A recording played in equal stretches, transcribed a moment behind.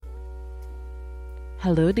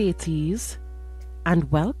Hello, deities,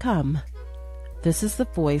 and welcome. This is the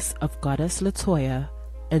voice of Goddess Latoya,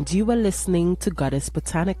 and you are listening to Goddess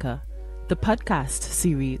Botanica, the podcast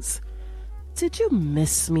series. Did you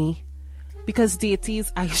miss me? Because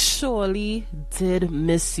deities, I surely did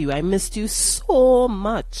miss you. I missed you so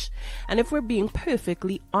much. And if we're being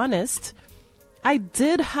perfectly honest, I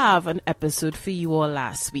did have an episode for you all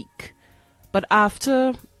last week. But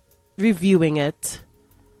after reviewing it,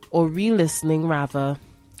 or re-listening rather,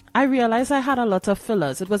 I realized I had a lot of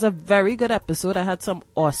fillers. It was a very good episode. I had some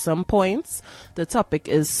awesome points. The topic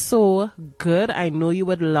is so good. I know you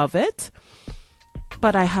would love it.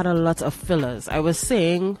 But I had a lot of fillers. I was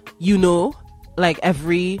saying, like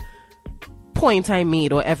every point I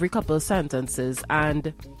made or every couple of sentences.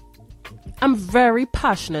 And I'm very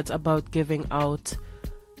passionate about giving out.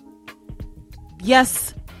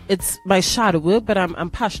 Yes, it's my shadow work, but I'm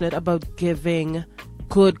passionate about giving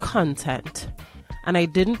good content. And I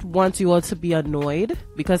didn't want you all to be annoyed,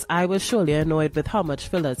 because I was surely annoyed with how much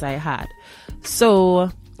fillers I had.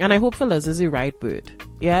 So, and I hope fillers is the right word.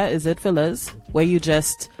 Yeah, is it fillers? Where you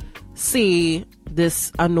just say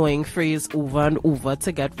this annoying phrase over and over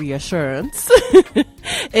to get reassurance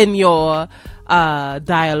in your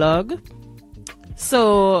dialogue.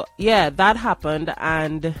 So, yeah, that happened.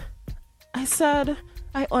 And I said,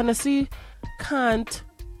 I honestly can't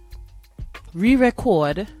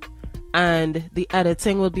re-record, and the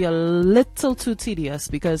editing will be a little too tedious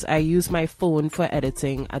because I use my phone for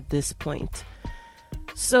editing at this point.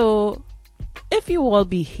 So if you all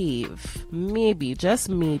behave, maybe, just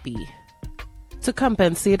maybe, to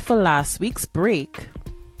compensate for last week's break,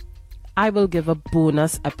 I will give a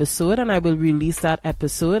bonus episode and I will release that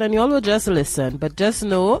episode and you all will just listen. But just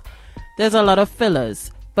know there's a lot of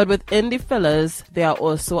fillers, but within the fillers there are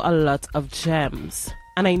also a lot of gems.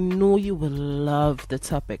 And I know you will love the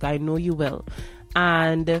topic. I know you will.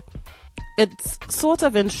 And it's sort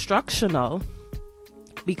of instructional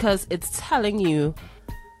because it's telling you.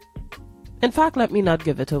 In fact, let me not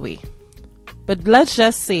give it away. But let's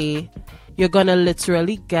just say you're going to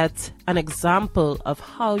literally get an example of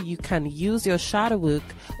how you can use your shadow work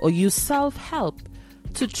or use self-help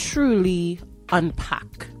to truly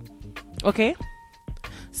unpack. Okay?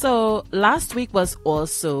 So last week was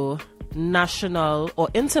also National or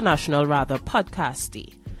International rather Podcast Day,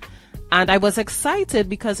 and I was excited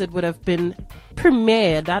because it would have been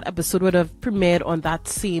premiered, that episode would have premiered on that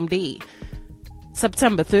same day,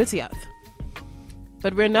 September 30th.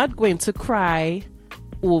 But we're not going to cry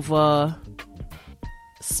over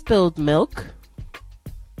spilled milk.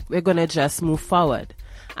 We're going to just move forward.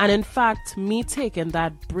 And in fact, me taking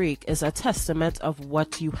that break is a testament of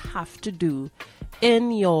what you have to do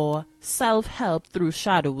in your self-help through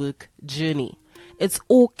shadow work journey. It's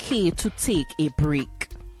okay to take a break.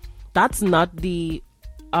 That's not the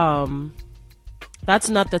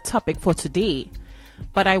topic for today.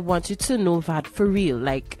 But I want you to know that for real,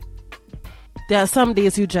 like, there are some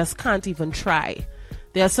days you just can't even try.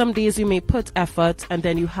 There are some days you may put effort and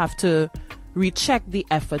then you have to recheck the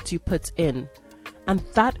effort you put in. And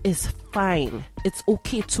that is fine. It's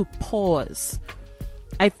okay to pause.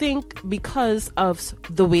 I think because of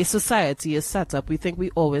the way society is set up, we think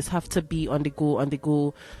we always have to be on the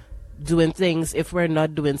go, doing things. If we're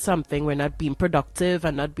not doing something, we're not being productive,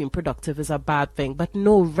 and not being productive is a bad thing. But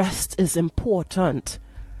no, rest is important.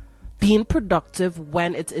 Being productive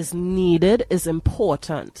when it is needed is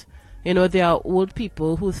important. There are old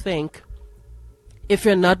people who think if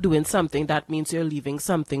you're not doing something, that means you're leaving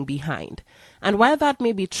something behind. And while that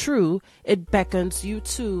may be true, it beckons you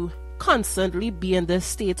to constantly be in this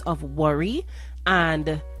state of worry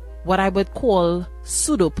and what I would call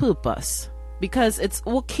pseudo purpose, because it's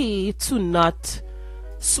okay to not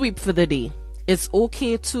sweep for the day. It's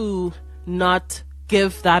okay to not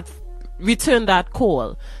return that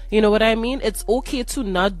call. You know what I mean? It's okay to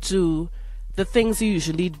not do the things you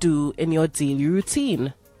usually do in your daily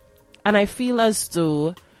routine. And I feel as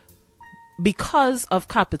though because of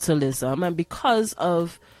capitalism and because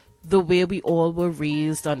of the way we all were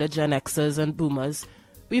raised under Gen Xers and Boomers,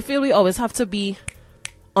 we feel we always have to be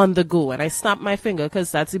on the go. And I snap my finger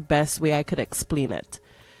because that's the best way I could explain it.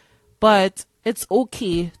 But it's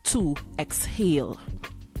okay to exhale.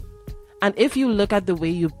 And if you look at the way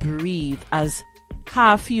you breathe as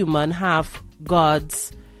half human, half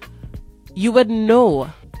gods, you would know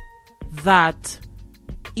that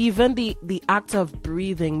even the act of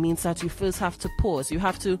breathing means that you first have to pause. You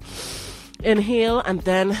have to inhale, and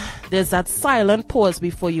then there's that silent pause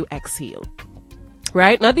before you exhale.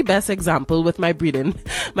 Right? Not the best example with my breathing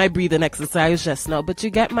exercise just now, but you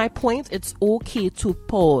get my point. It's okay to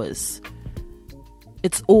pause.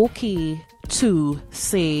 It's okay to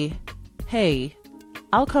say, hey,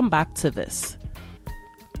 I'll come back to this.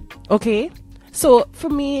 Okay? So for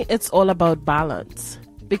me, it's all about balance,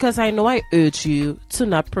 because I know I urge you to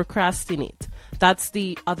not procrastinate. That's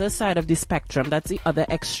the other side of the spectrum. That's the other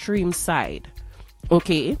extreme side.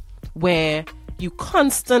 Okay? Where you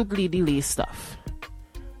constantly delay stuff.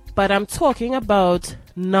 But I'm talking about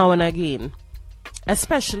now and again,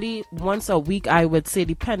 especially once a week, I would say,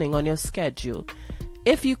 depending on your schedule.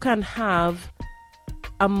 If you can have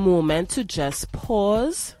a moment to just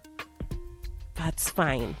pause, that's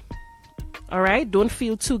fine. All right? Don't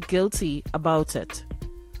feel too guilty about it.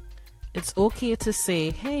 It's okay to say,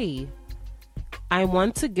 hey, I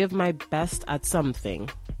want to give my best at something.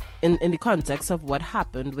 In the context of what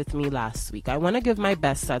happened with me last week, I want to give my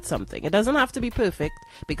best at something. It doesn't have to be perfect,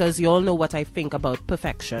 because you all know what I think about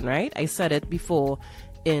perfection, right? I said it before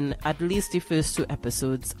in at least the first 2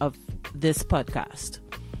 episodes of this podcast.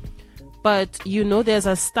 But there's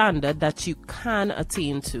a standard that you can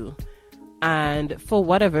attain to. And for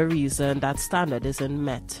whatever reason, that standard isn't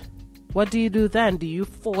met. What do you do then? Do you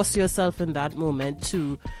force yourself in that moment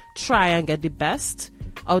to try and get the best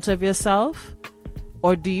out of yourself?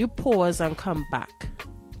 Or do you pause and come back?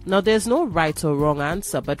 Now, there's no right or wrong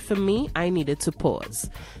answer, but for me, I needed to pause.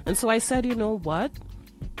 And so I said, you know what?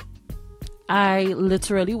 I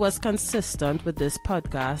literally was consistent with this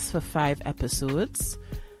podcast for 5 episodes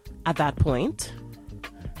at that point.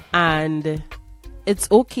 And it's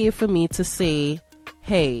okay for me to say,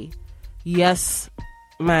 hey, yes,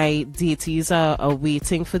 my deities are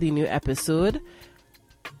waiting for the new episode,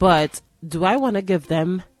 but do I want to give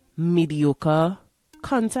them mediocre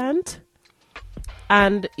content?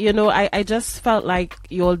 And I just felt like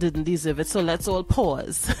you all didn't deserve it, so let's all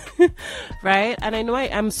pause. Right? And I know I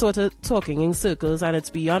am sort of talking in circles, and it's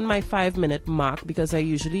beyond my 5-minute mark, because I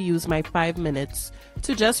usually use my 5 minutes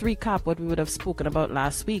to just recap what we would have spoken about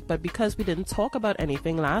last week. But because we didn't talk about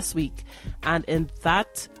anything last week, and in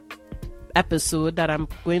that episode that I'm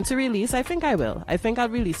going to release, I think I'll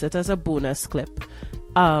release it as a bonus clip.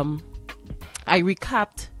 I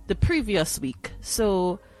recapped the previous week.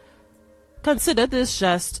 So consider this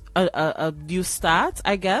just a new start,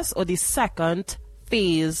 I guess, or the second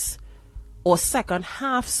phase or second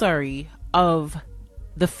half, of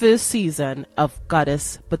the first season of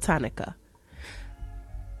Goddess Botanica.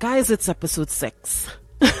 Guys, it's episode 6.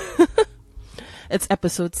 It's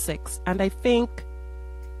episode 6. And I think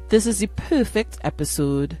this is the perfect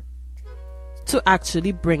episode to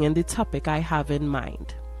actually bring in the topic I have in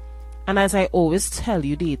mind. And as I always tell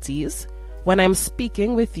you, deities, when I'm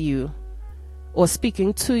speaking with you or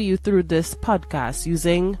speaking to you through this podcast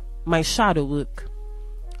using my shadow work,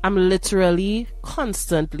 I'm literally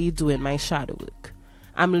constantly doing my shadow work.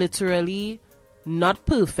 I'm literally not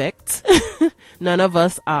perfect. None of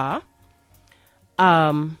us are.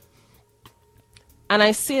 And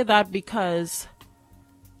I say that because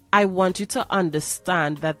I want you to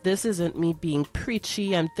understand that this isn't me being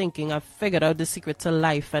preachy and thinking I've figured out the secret to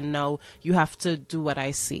life and now you have to do what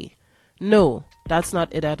I say. No, that's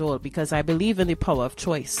not it at all, because I believe in the power of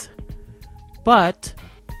choice. But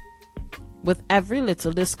with every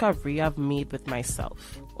little discovery I've made with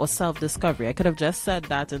myself, or self-discovery, I could have just said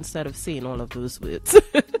that instead of saying all of those words.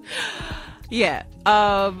 Yeah.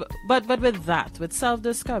 But with that, with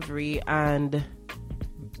self-discovery and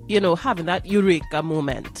having that eureka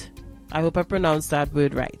moment. I hope I pronounced that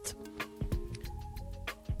word right.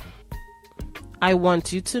 I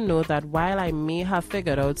want you to know that while I may have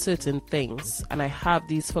figured out certain things, and I have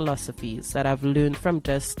these philosophies that I've learned from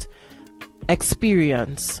just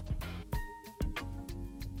experience,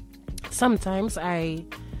 sometimes I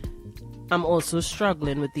am also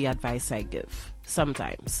struggling with the advice I give.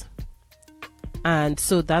 Sometimes. And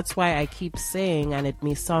so that's why I keep saying, and it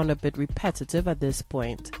may sound a bit repetitive at this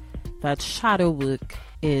point, that shadow work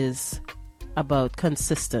is about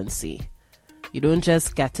consistency. You don't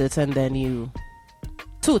just get it and then you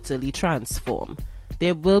totally transform.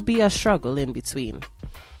 There will be a struggle in between.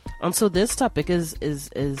 And so this topic is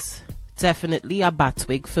definitely a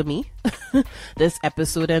batwig for me, this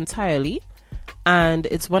episode entirely. And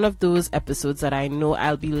it's one of those episodes that I know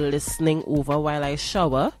I'll be listening over while I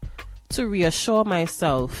shower, to reassure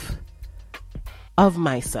myself of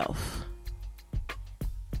myself.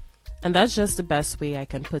 And that's just the best way I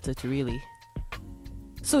can put it, really.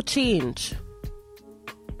 So change.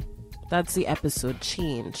 That's the episode,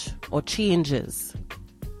 change, or changes.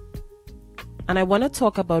 And I want to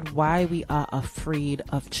talk about why we are afraid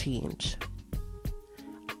of change.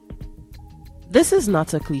 This is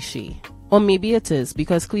not a cliche, or maybe it is,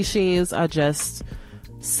 because cliches are just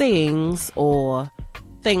sayings or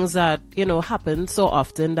things that happen so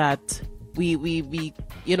often that we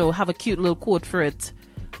have a cute little quote for it,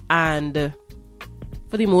 and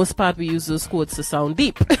for the most part we use those quotes to sound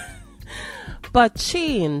deep. But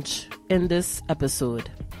change in this episode,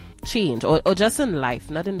 change, or just in life,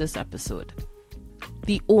 not in this episode,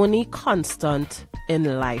 the only constant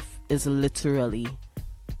in life is literally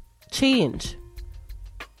change.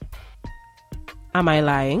 Am I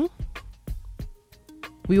lying?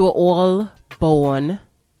 We were all born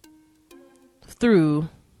through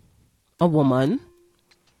a woman,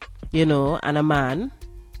 and a man,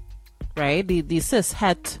 right? The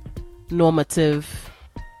cis-het normative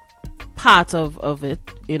part of it,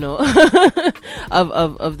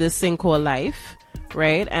 of this thing called life,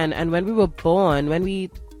 right? And when we were born,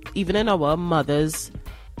 even in our mother's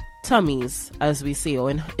tummies, as we say,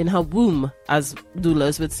 or in her womb, as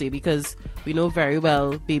doulas would say, because we know very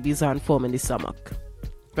well babies aren't formed in the stomach,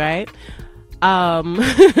 right?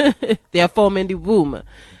 They are formed in the womb.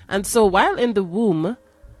 And so while in the womb,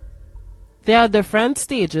 there are different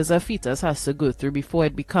stages a fetus has to go through before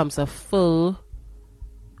it becomes a full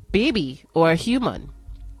baby or a human.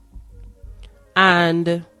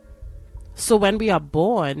 And so when we are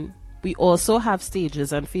born, we also have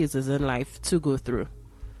stages and phases in life to go through,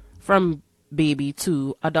 from baby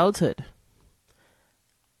to adulthood.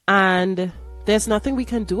 And there's nothing we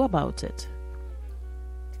can do about it.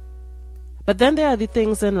 But then there are the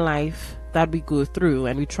things in life that we go through,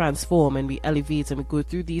 and we transform and we elevate, and we go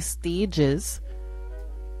through these stages,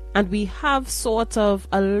 and we have sort of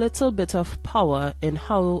a little bit of power in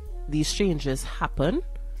how these changes happen.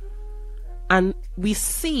 And we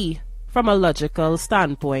see from a logical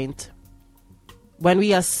standpoint, when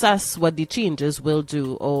we assess what the changes will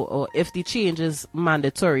do, or if the change is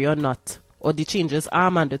mandatory or not, or the changes are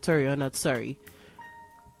mandatory or not,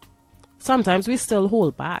 sometimes we still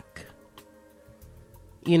hold back.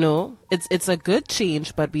 It's a good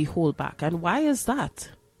change, but we hold back. And why is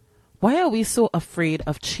that? Why are we so afraid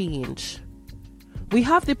of change? We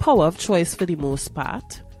have the power of choice for the most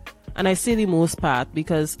part. And I say the most part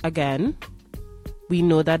because, again, we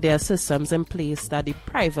know that there are systems in place that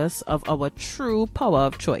deprive us of our true power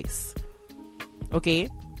of choice. Okay?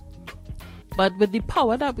 But with the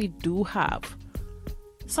power that we do have,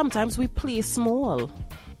 sometimes we play small.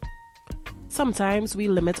 Sometimes we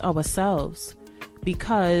limit ourselves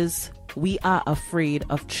because we are afraid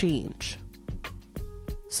of change.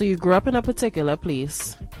 So you grew up in a particular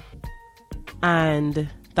place, and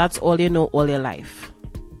that's all you know all your life.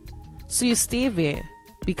 So you stay there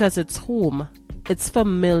because it's home, it's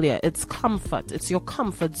familiar, it's comfort, it's your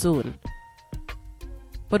comfort zone.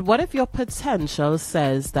 But what if your potential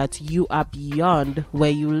says that you are beyond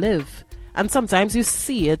where you live? And sometimes you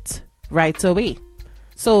see it right away.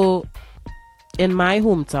 So in my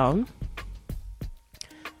hometown,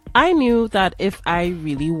 I knew that if I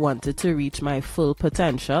really wanted to reach my full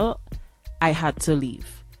potential, I had to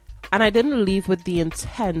leave. And I didn't leave with the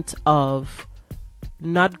intent of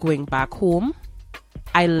not going back home.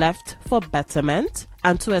 I left for betterment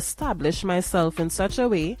and to establish myself in such a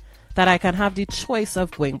way that I can have the choice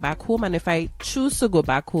of going back home. And if I choose to go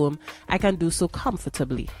back home, I can do so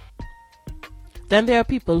comfortably. Then there are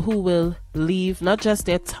people who will leave not just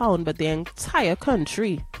their town, but their entire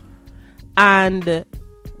country. And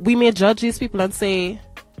we may judge these people and say,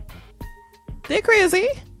 they're crazy.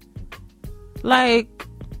 Like,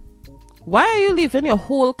 why are you leaving your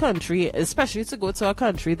whole country, especially to go to a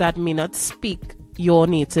country that may not speak your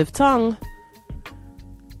native tongue?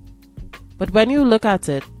 But when you look at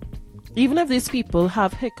it, even if these people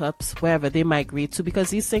have hiccups wherever they migrate to, because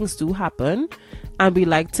these things do happen, and we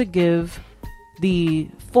like to give the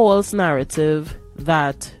false narrative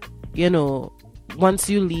that, once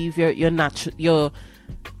you leave, you're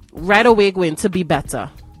right away going to be better,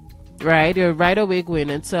 right? You're right away going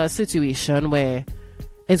into a situation where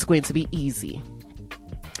it's going to be easy,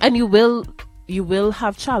 and you will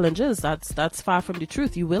have challenges. That's far from the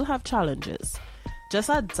truth. You will have challenges. Just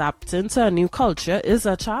adapting to a new culture is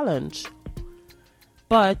a challenge.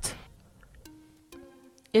 But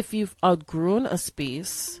if you've outgrown a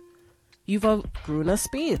space, you've outgrown a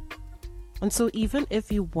space. And so even if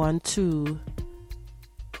you want to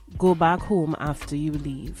go back home after you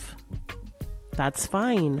leave, that's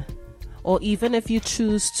fine. Or even if you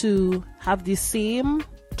choose to have the same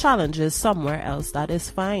challenges somewhere else, that is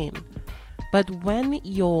fine. But when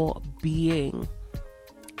your being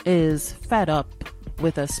is fed up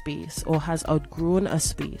with a space or has outgrown a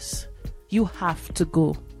space, you have to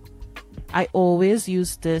go. I always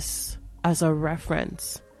use this as a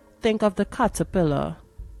reference. Think of the caterpillar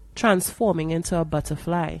transforming into a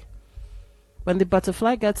butterfly. When the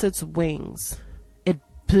butterfly gets its wings, it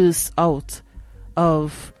bursts out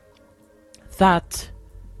of that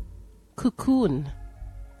cocoon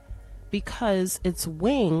because its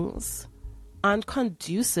wings aren't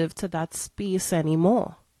conducive to that space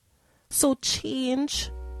anymore. So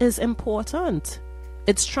change is important.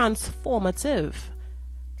 It's transformative.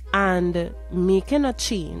 And making a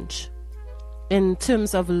change in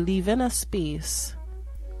terms of leaving a space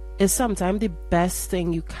is sometimes the best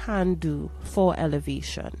thing you can do for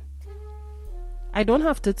elevation. I don't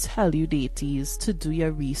have to tell you, deities, to do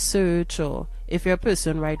your research, or if you're a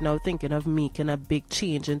person right now thinking of making a big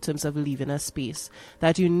change in terms of leaving a space,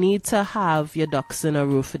 that you need to have your ducks in a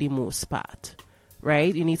row for the most part,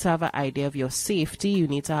 right? You need to have an idea of your safety. You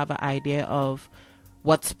need to have an idea of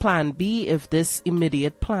what's plan B if this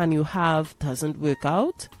immediate plan you have doesn't work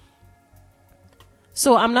out.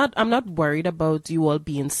 So I'm not worried about you all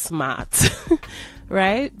being smart,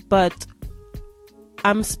 right? But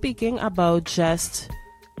I'm speaking about just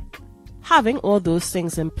having all those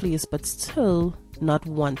things in place, but still not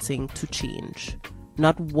wanting to change,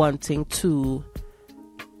 not wanting to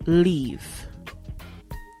leave.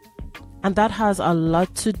 And that has a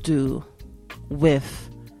lot to do with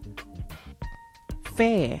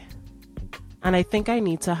fear. And I think I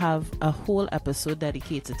need to have a whole episode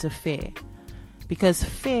dedicated to fear, because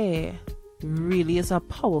fear really is a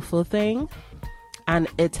powerful thing, and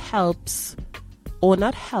it helps, or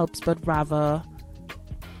not helps, but rather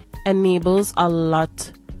enables a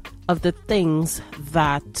lot of the things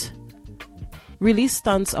that really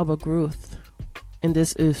stunts our growth in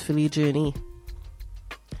this earthly journey.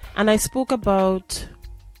 And I spoke about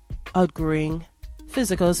outgrowing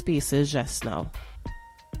physical spaces just now.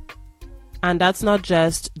 And that's not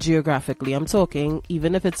just geographically. I'm talking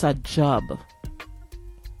even if it's a job.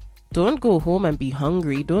 Don't go home and be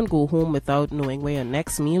hungry. Don't go home without knowing where your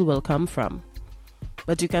next meal will come from.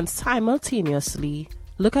 But you can simultaneously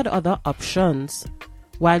look at other options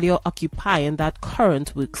while you're occupying that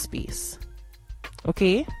current workspace.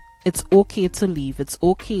 Okay? It's okay to leave. It's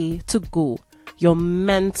okay to go. Your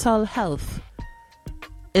mental health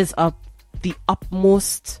is of the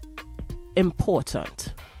utmost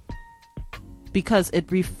important, because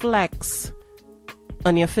it reflects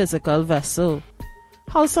on your physical vessel.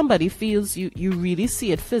 How somebody feels, you really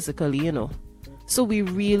see it physically, you know. So we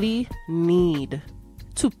really need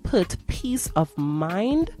to put peace of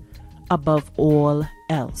mind above all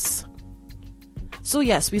else. So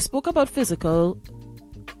yes, we spoke about physical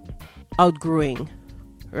outgrowing,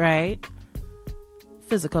 right?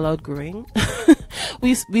 Physical outgrowing.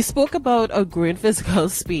 we spoke about outgrowing physical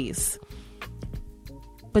space.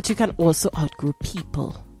 But you can also outgrow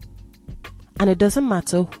people. And it doesn't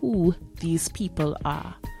matter who these people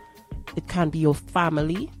are. It can be your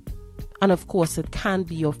family. And of course, it can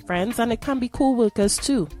be your friends. And it can be co-workers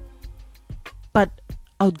too. But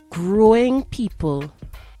outgrowing people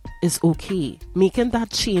is okay. Making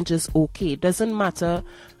that change is okay. It doesn't matter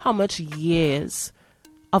how much years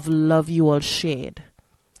of love you all shared.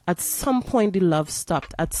 At some point, the love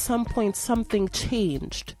stopped. At some point, something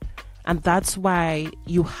changed. And that's why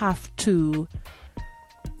you have to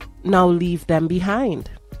now leave them behind.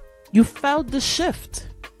 You felt the shift.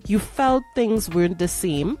 You felt things weren't the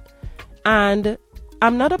same. And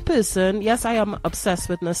I'm not a person, yes, I am obsessed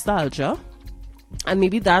with nostalgia. And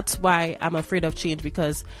maybe that's why I'm afraid of change,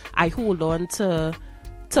 because I hold on to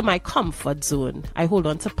my comfort zone. I hold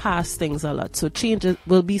on to past things a lot. So change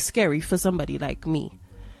will be scary for somebody like me.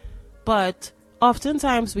 But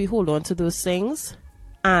oftentimes we hold on to those things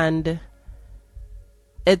and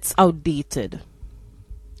it's outdated.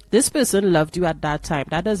 This person loved you at that time.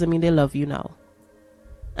 That doesn't mean they love you now.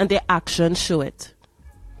 And their actions show it.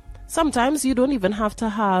 Sometimes you don't even have to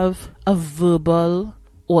have a verbal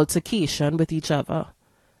altercation with each other.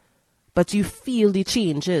 But you feel the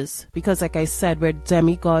changes. Because like I said, we're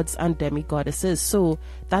demigods and demigoddesses. So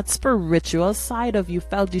that spiritual side of you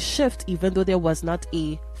felt the shift, even though there was not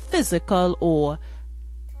a physical or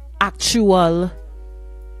actual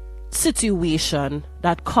situation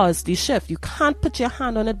that caused the shift. You can't put your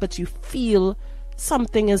hand on it, but you feel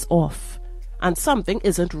something is off and something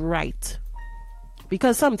isn't right.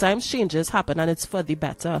 Because sometimes changes happen and it's for the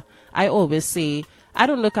better. I always say, I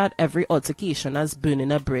don't look at every altercation as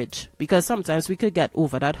burning a bridge, because sometimes we could get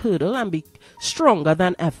over that hurdle and be stronger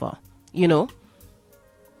than ever, you know.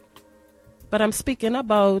 But I'm speaking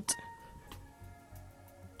about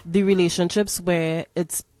the relationships where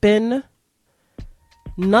it's been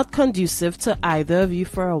not conducive to either of you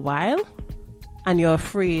for a while and you're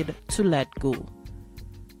afraid to let go.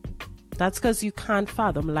 That's because you can't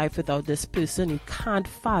fathom life without this person. You can't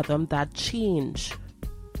fathom that change.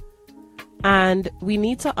 And we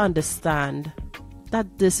need to understand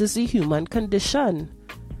that this is a human condition.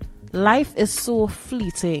 life is so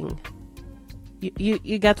fleeting.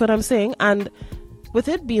 You get what I'm saying? And with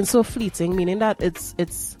it being so fleeting, meaning that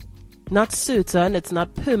it's not certain, it's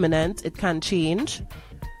not permanent, it can change.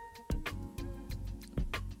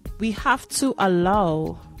 We have to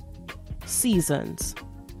allow seasons.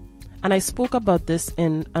 And I spoke about this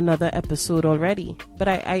in another episode already. But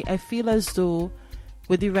I feel as though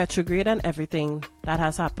with the retrograde and everything that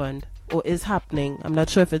has happened or is happening, I'm not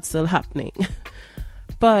sure if it's still happening,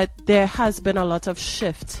 but there has been a lot of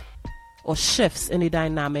shifts in the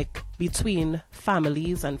dynamic between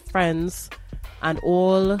families and friends and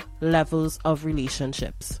all levels of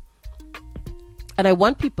relationships. And I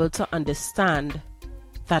want people to understand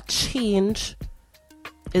that change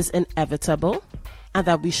is inevitable and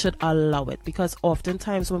that we should allow it, because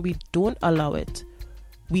oftentimes when we don't allow it,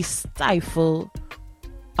 we stifle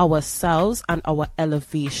ourselves and our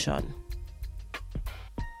elevation.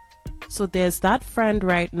 So there's that friend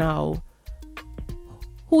right now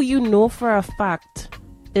who you know for a fact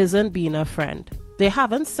isn't being a friend. They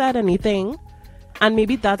haven't said anything, and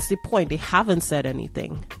maybe that's the point. They haven't said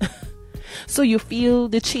anything. So you feel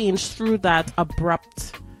the change through that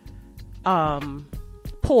abrupt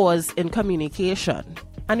pause in communication.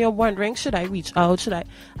 And you're wondering, should I reach out? Should I?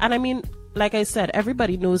 And I mean, like I said,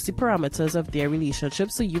 everybody knows the parameters of their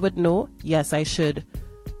relationship. So you would know, yes, I should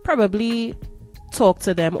probably talk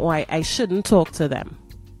to them, or I shouldn't talk to them.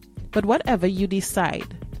 But whatever you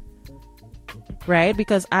decide, right?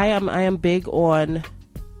 Because I am big on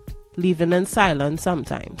leaving in silence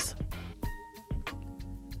sometimes.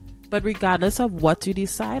 But regardless of what you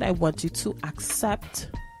decide, I want you to accept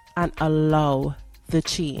and allow the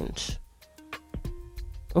change.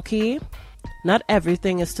 Okay? Not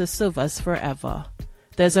everything is to serve us forever.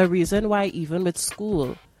 There's a reason why even with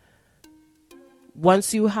school,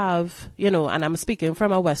 once you have, and I'm speaking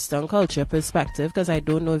from a Western culture perspective, because I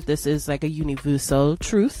don't know if this is like a universal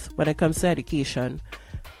truth when it comes to education,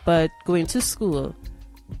 but going to school,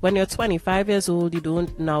 when you're 25 years old, you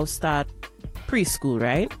don't now start preschool,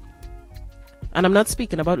 right? And I'm not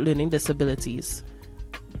speaking about learning disabilities.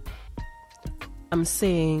 I'm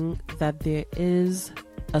saying that there is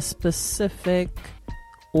a specific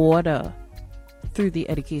order through the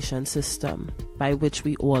education system by which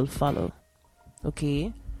we all follow.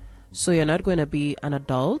 Okay? So you're not going to be an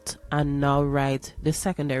adult and now write the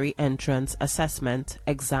secondary entrance assessment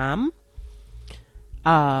exam,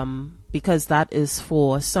 because that is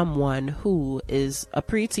for someone who is a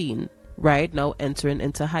preteen, right now entering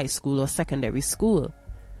into high school or secondary school.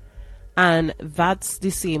 And that's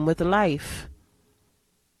the same with life.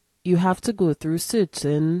 You have to go through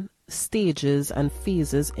certain stages and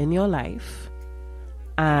phases in your life,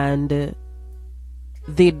 and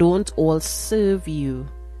they don't all serve you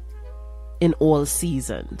in all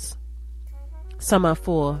seasons. Some are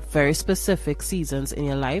for very specific seasons in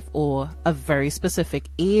your life or a very specific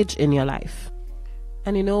age in your life.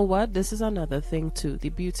 And you know what? This is another thing too. The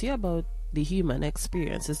beauty about the human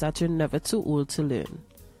experience is that you're never too old to learn.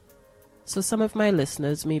 So some of my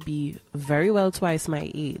listeners may be very well twice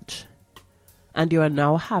my age, and you are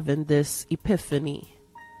now having this epiphany.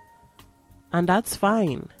 And that's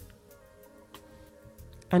fine.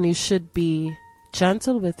 And you should be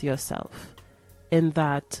gentle with yourself in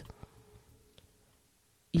that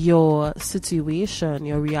your situation,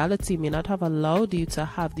 your reality may not have allowed you to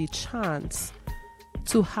have the chance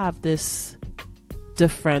to have this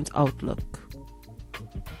different outlook.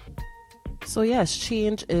 So yes,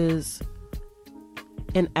 change is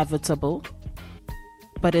inevitable,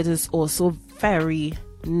 but it is also very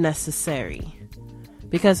necessary,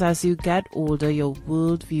 because as you get older, your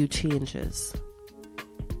worldview changes.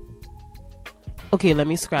 Okay, let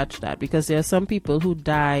me scratch that, because there are some people who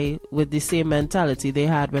die with the same mentality they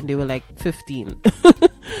had when they were like 15.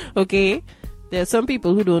 Okay? There are some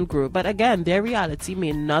people who don't grow, but again, their reality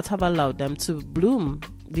may not have allowed them to bloom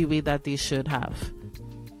the way that they should have.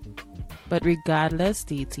 But regardless,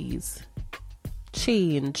 deities,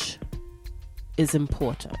 change is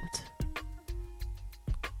important.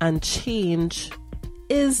 And change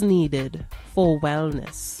is needed for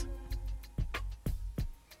wellness.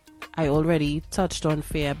 I already touched on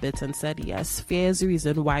fear a bit and said, yes, fear is the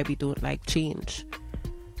reason why we don't like change.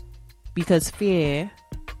 Because fear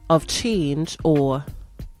of change, or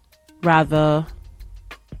rather,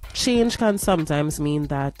 change can sometimes mean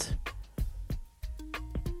that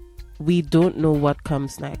we don't know what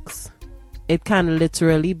comes next. It can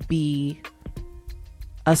literally be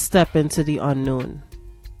a step into the unknown.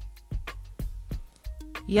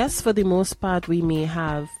 Yes, for the most part, we may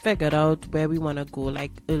have figured out where we want to go.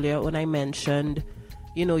 Like earlier when I mentioned,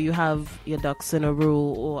 you have your ducks in a row,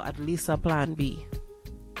 or at least a plan B.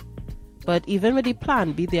 But even with the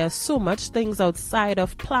plan B, there are so much things outside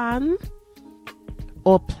of plan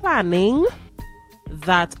or planning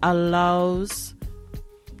that allows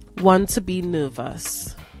one to be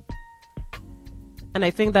nervous. And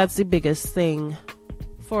I think that's the biggest thing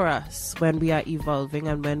for us when we are evolving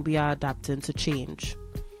and when we are adapting to change.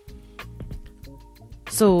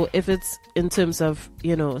 So if it's in terms of,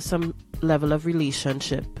 some level of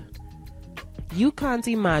relationship, you can't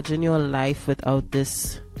imagine your life without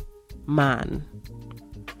this man.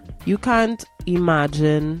 You can't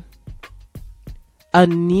imagine a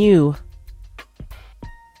new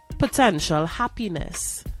potential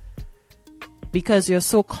happiness because you're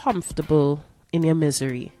so comfortable in your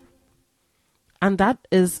misery. And that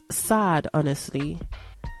is sad, honestly,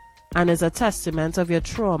 and is a testament of your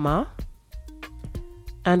trauma.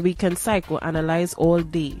 And we can psychoanalyze all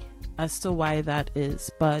day as to why that is.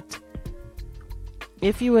 But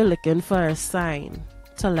if you were looking for a sign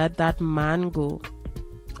to let that man go,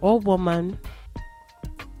 or woman,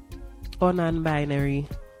 or non-binary,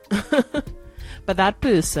 but that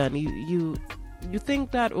person, you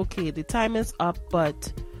think that, okay, the time is up,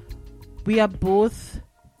 but we are both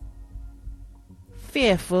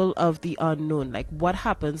fearful of the unknown. Like, what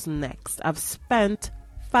happens next? I've spent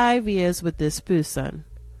 5 years with this person,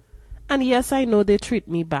 and yes, I know they treat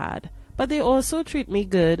me bad, but they also treat me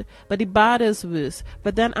good, but the bad is worse.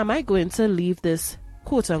 But then am I going to leave this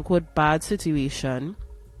quote-unquote bad situation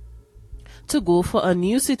to go for a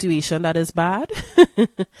new situation that is bad?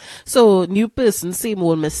 So, new person, same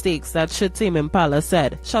old mistakes. That shit Tame Impala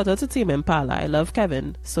said. Shout out to Tame Impala. I love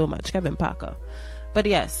Kevin so much, Kevin Parker. But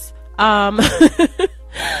yes, and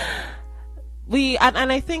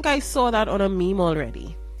I think I saw that on a meme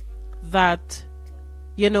already, that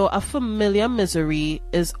a familiar misery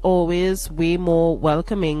is always way more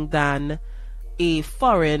welcoming than a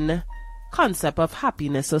foreign concept of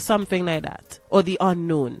happiness or something like that, or the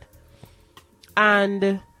unknown.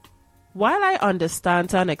 And while I understand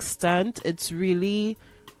to an extent, it's really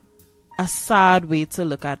a sad way to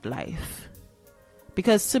look at life.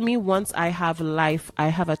 Because to me, once I have life, I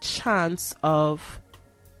have a chance of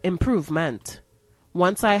improvement.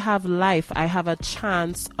 Once I have life, I have a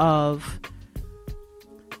chance of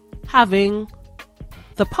having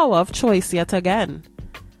the power of choice yet again.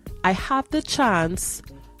 I have the chance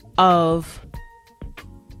of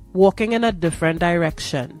walking in a different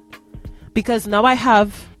direction. Because now I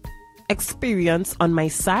have experience on my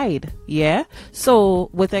side, yeah? So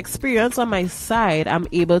with experience on my side, I'm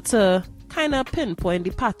able to kind of pinpoint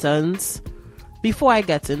the patterns before I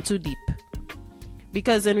get in too deep.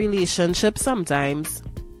 Because in relationships, sometimes,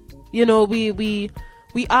 we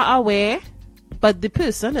are aware, but the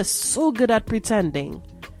person is so good at pretending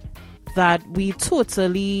that we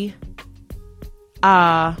totally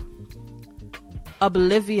are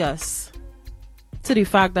oblivious to the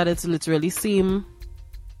fact that it's literally same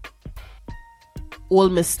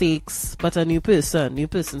old mistakes, but a new person,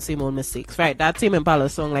 same old mistakes, right? That Tame Impala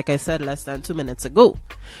song, like I said less than 2 minutes ago,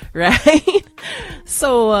 right?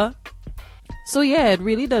 So yeah, it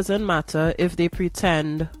really doesn't matter if they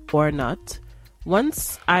pretend or not.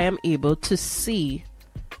 Once I am able to see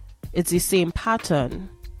it's the same pattern,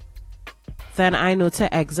 then I know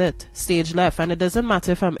to exit, stage left, and it doesn't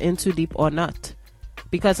matter if I'm in too deep or not,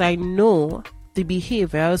 because I know the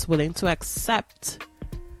behavior I was willing to accept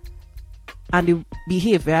and the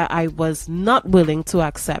behavior I was not willing to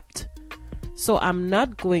accept. So I'm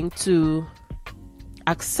not going to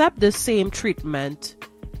accept the same treatment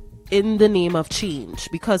in the name of change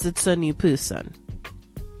because it's a new person.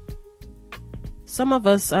 Some of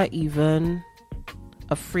us are even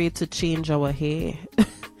afraid to change our hair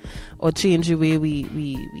or change the way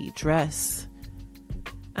we dress.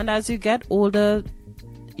 And as you get older,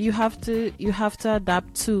 you have to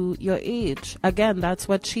adapt to your age. Again, that's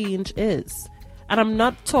what change is. And I'm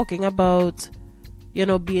not talking about,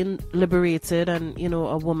 being liberated and,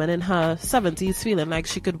 a woman in her 70s feeling like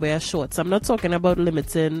she could wear shorts. I'm not talking about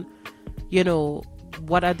limiting,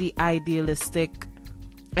 what are the idealistic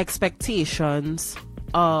expectations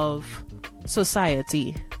of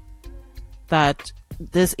society, that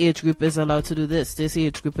this age group is allowed to do this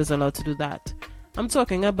age group is allowed to do that. I'm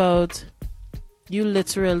talking about you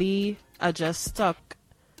literally are just stuck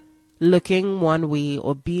looking one way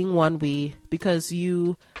or being one way because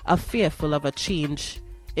you are fearful of a change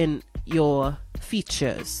in your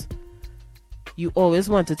features. You always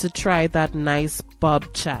wanted to try that nice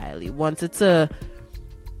bob child. You wanted to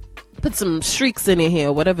put some streaks in your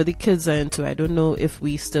hair, whatever the kids are into. I don't know if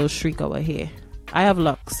we still streak our hair. I have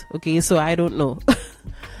locks, okay, so I don't know.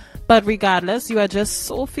 But regardless, you are just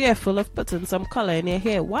so fearful of putting some color in your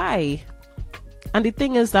hair. Why? And the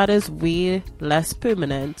thing is, that is way less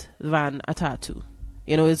permanent than a tattoo.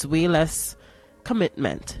 It's way less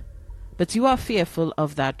commitment. But you are fearful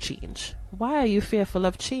of that change. Why are you fearful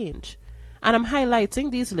of change? And I'm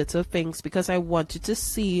highlighting these little things because I want you to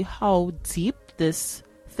see how deep this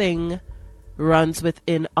thing runs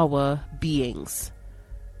within our beings.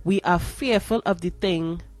 We are fearful of the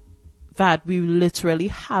thing that we literally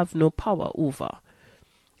have no power over.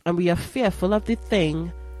 And we are fearful of the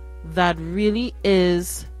thing that really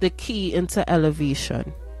is the key into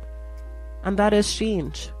elevation. And that is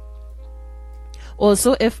change.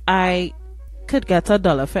 Also, if I could get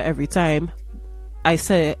 $1 for every time I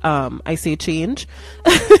say change,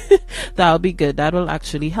 that'll be good. That will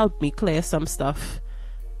actually help me clear some stuff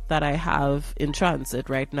that I have in transit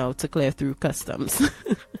right now to clear through customs.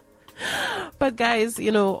 But guys,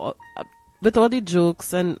 with all the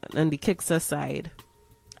jokes and the kicks aside,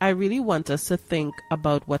 I really want us to think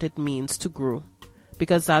about what it means to grow,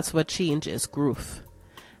 because that's what change is, growth.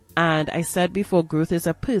 And I said before, growth is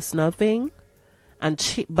a personal thing,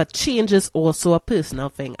 but change is also a personal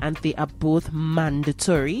thing, and they are both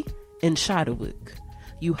mandatory in shadow work.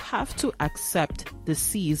 You have to accept the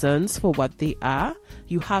seasons for what they are.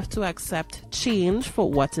 You have to accept change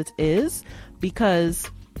for what it is, because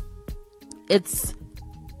it's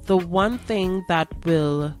the one thing that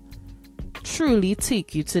will truly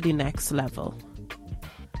take you to the next level.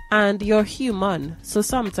 And you're human, so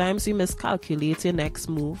sometimes you miscalculate your next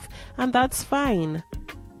move, and that's fine.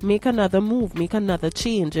 Make another move, make another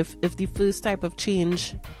change if the first type of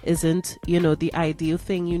change isn't, the ideal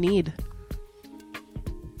thing you need.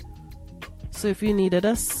 So if you needed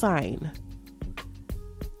a sign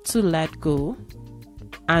to let go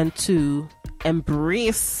and to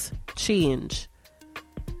embrace change,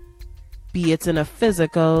 be it in a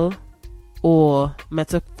physical or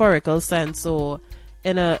metaphorical sense, or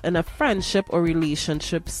in a friendship or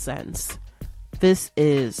relationship sense, this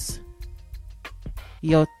is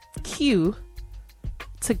your cue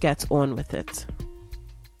to get on with it.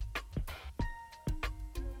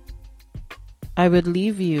 I would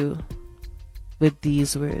leave you with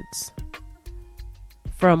these words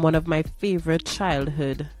from one of my favorite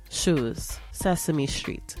childhood shows, Sesame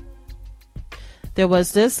Street. There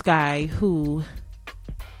was this guy who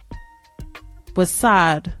was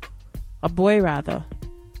sad, a boy rather,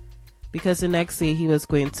 because the next day he was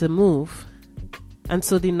going to move. And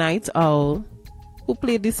so the night owl, who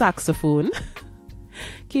played the saxophone,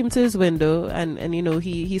 came to his window and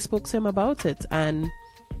he spoke to him about it, and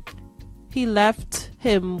he left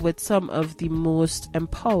him with some of the most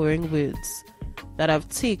empowering words that I've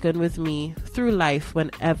taken with me through life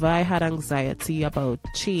whenever I had anxiety about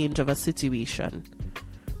change of a situation,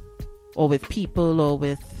 or with people, or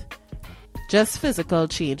with just physical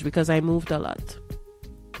change, because I moved a lot.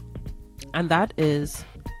 And that is,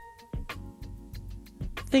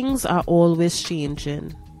 things are always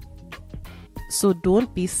changing. So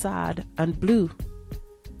don't be sad and blue.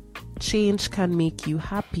 Change can make you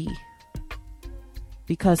happy,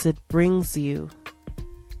 because it brings you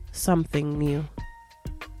something new.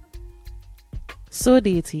 So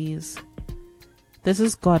deities, this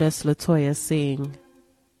is Goddess Latoya saying,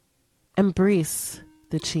 embrace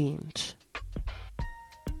the change.